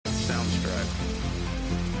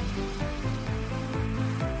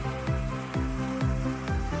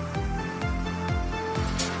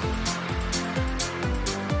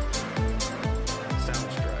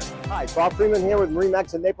Hi, Bob Freeman here with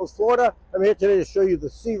MarineMax in Naples, Florida. I'm here today to show you the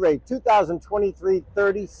Sea Ray 2023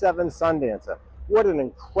 37 Sundancer. What an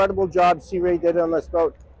incredible job Sea Ray did on this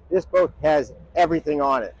boat. This boat has everything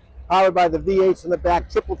on it. Powered by the V8s in the back,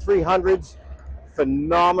 triple 300s,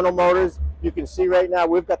 phenomenal motors. You can see right now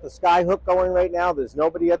we've got the sky hook going right now. There's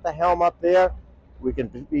nobody at the helm up there. We can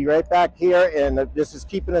be right back here, and this is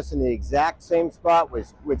keeping us in the exact same spot,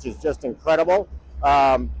 which is just incredible.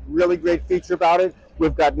 Really great feature about it.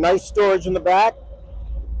 We've got nice storage in the back,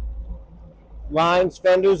 lines,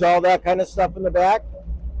 fenders, all that kind of stuff in the back.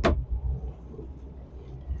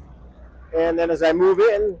 And then as I move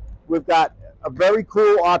in, we've got a very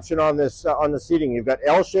cool option on this on the seating. You've got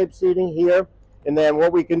L-shaped seating here, and then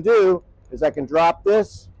what we can do is I can drop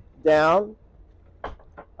this down.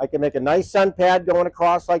 I can make a nice sun pad going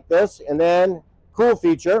across like this, and then cool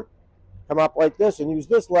feature, come up like this and use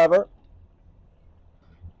this lever.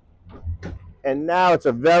 And now it's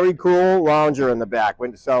a very cool lounger in the back.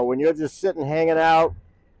 So when you're just sitting, hanging out,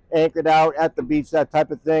 anchored out at the beach, that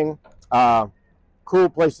type of thing, cool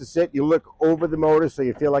place to sit. You look over the motor so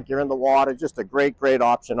you feel like you're in the water. Just a great, great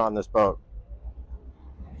option on this boat.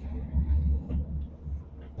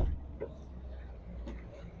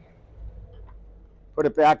 Put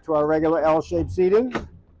it back to our regular L-shaped seating.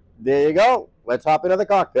 There you go. Let's hop into the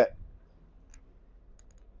cockpit.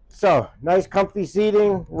 So, nice comfy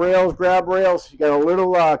seating, rails, grab rails. You got a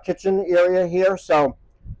little kitchen area here. So,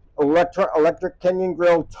 electric Kenyan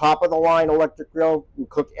grill, top of the line electric grill. You can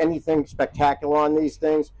cook anything spectacular on these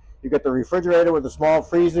things. You got the refrigerator with a small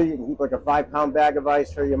freezer. You can keep like a 5-pound bag of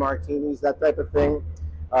ice for your martinis, that type of thing.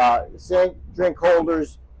 Sink, drink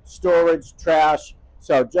holders, storage, trash.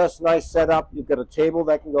 So, just nice setup. You've got a table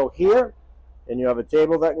that can go here, and you have a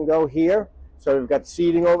table that can go here. So, you've got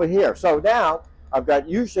seating over here. So, now I've got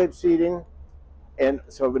U-shaped seating, and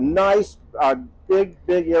so a nice big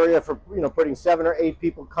area for putting 7 or 8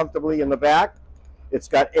 people comfortably in the back. It's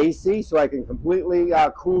got AC, so I can completely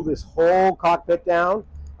cool this whole cockpit down,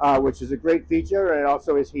 which is a great feature, and it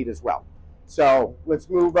also is heat as well. So let's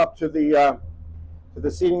move up to the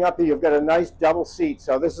seating up here. You've got a nice double seat,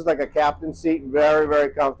 so this is like a captain seat, very, very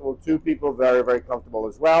comfortable. 2 people, very, very comfortable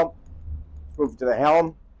as well. Let's move to the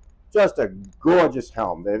helm. Just a gorgeous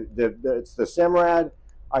helm. It's the Simrad.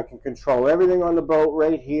 I can control everything on the boat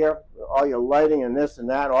right here. All your lighting and this and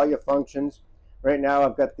that, all your functions. Right now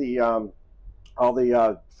I've got the all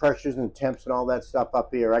the pressures and temps and all that stuff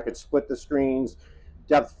up here. I could split the screens,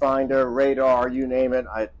 depth finder, radar, you name it.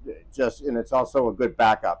 And it's also a good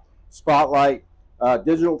backup. Spotlight,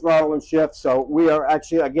 digital throttle and shift. So we are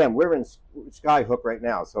actually, again, we're in Skyhook right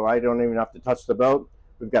now, so I don't even have to touch the boat.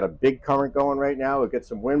 We've got a big current going right now. We've got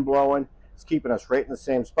some wind blowing. It's keeping us right in the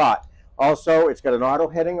same spot. Also, it's got an auto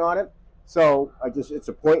heading on it. So it's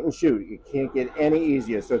a point and shoot. You can't get any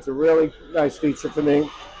easier. So it's a really nice feature for me.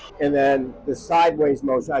 And then the sideways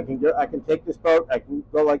motion, I can take this boat, I can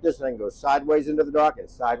go like this, and I can go sideways into the dock and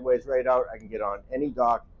sideways right out. I can get on any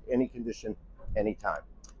dock, any condition, anytime.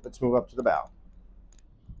 Let's move up to the bow.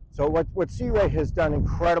 So what Sea Ray has done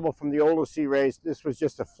incredible from the older Sea Rays, this was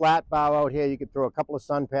just a flat bow out here. You could throw a couple of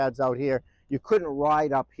sun pads out here. You couldn't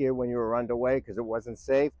ride up here when you were underway because it wasn't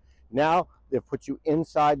safe. Now they've put you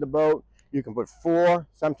inside the boat. You can put 4,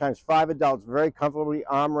 sometimes 5 adults very comfortably,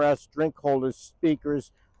 armrests, drink holders,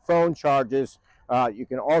 speakers, phone chargers. You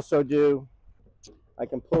can also do, I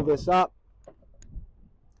can pull this up,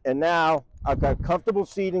 and now I've got comfortable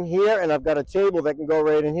seating here, and I've got a table that can go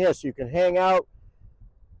right in here, so you can hang out.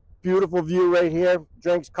 Beautiful view right here,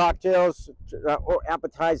 drinks, cocktails, or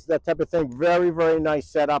appetizers, that type of thing. Very, very nice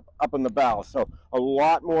setup up in the bow. So a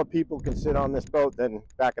lot more people can sit on this boat than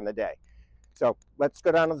back in the day. So let's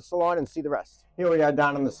go down to the salon and see the rest. Here we are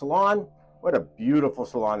down in the salon. What a beautiful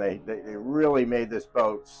salon. They really made this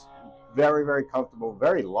boat very, very comfortable.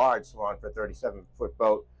 Very large salon for a 37-foot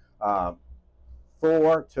boat.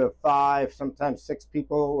 4 to 5, sometimes 6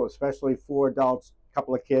 people, especially 4 adults, a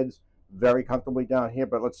couple of kids. Very comfortably down here.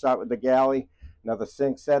 But let's start with the galley. Another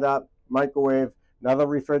sink setup, microwave, another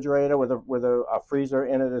refrigerator with a freezer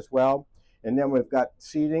in it as well. And then we've got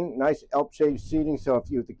seating, nice L-shaped seating. So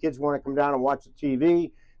if the kids want to come down and watch the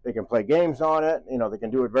TV, they can play games on it. They can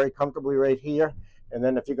do it very comfortably right here. And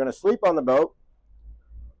then if you're going to sleep on the boat,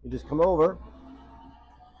 you just come over,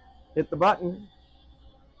 hit the button,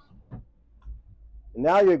 and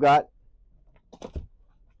now you've got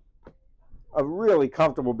a really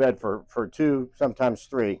comfortable bed for 2, sometimes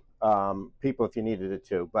 3 people if you needed it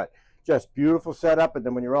to. But Just beautiful setup. And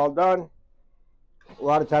then when you're all done, a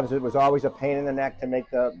lot of times it was always a pain in the neck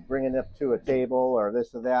to bring it up to a table or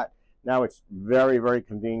this or that. Now it's very, very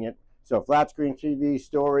convenient. So flat screen TV,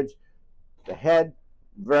 storage, the head,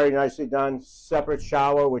 very nicely done. Separate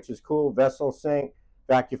shower, which is cool. Vessel sink,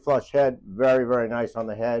 vacuum flush head, very, very nice on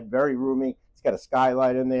the head. Very roomy. It's got a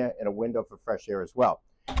skylight in there and a window for fresh air as well.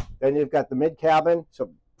 Then you've got the mid cabin, so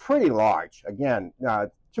pretty large. Again,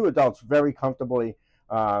 2 adults very comfortably.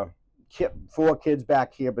 4 kids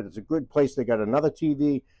back here, but it's a good place. They got another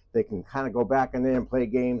TV. They can kind of go back in there and play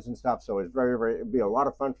games and stuff. So it's it'll be a lot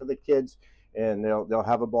of fun for the kids, and they'll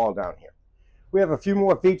have a ball down here. We have a few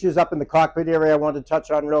more features up in the cockpit area I want to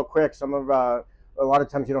touch on real quick. A lot of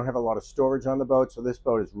times you don't have a lot of storage on the boat, so this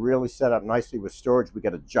boat is really set up nicely with storage. We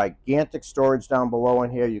got a gigantic storage down below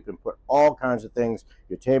in here. You can put all kinds of things.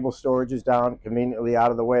 Your table storage is down conveniently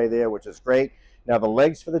out of the way there, which is great. Now the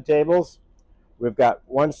legs for the tables, we've got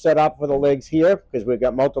one set up for the legs here because we've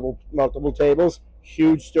got multiple tables.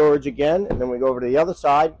 Huge storage again, and then we go over to the other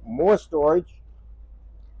side, more storage,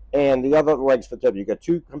 and the other legs for the table. You've got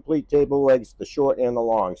 2 complete table legs, the short and the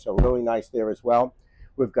long, so really nice there as well.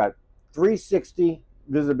 We've got 360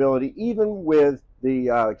 visibility, even with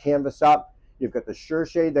the canvas up. You've got the sure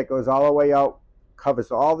shade that goes all the way out,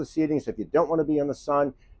 covers all the seating, so if you don't want to be in the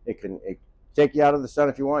sun, it take you out of the sun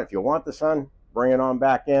if you want. If you want the sun, bring it on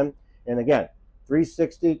back in. And again,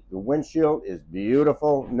 360, the windshield is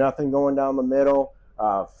beautiful, nothing going down the middle,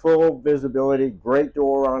 full visibility, great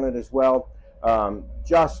door on it as well. You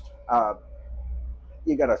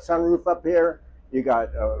got a sunroof up here, you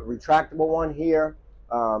got a retractable one here.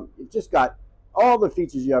 You've just got all the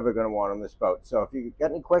features you're ever going to want on this boat. So if you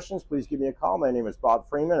got any questions, please give me a call. My name is Bob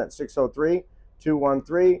Freeman at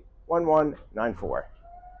 603-213-1194.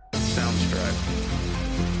 Sounds correct.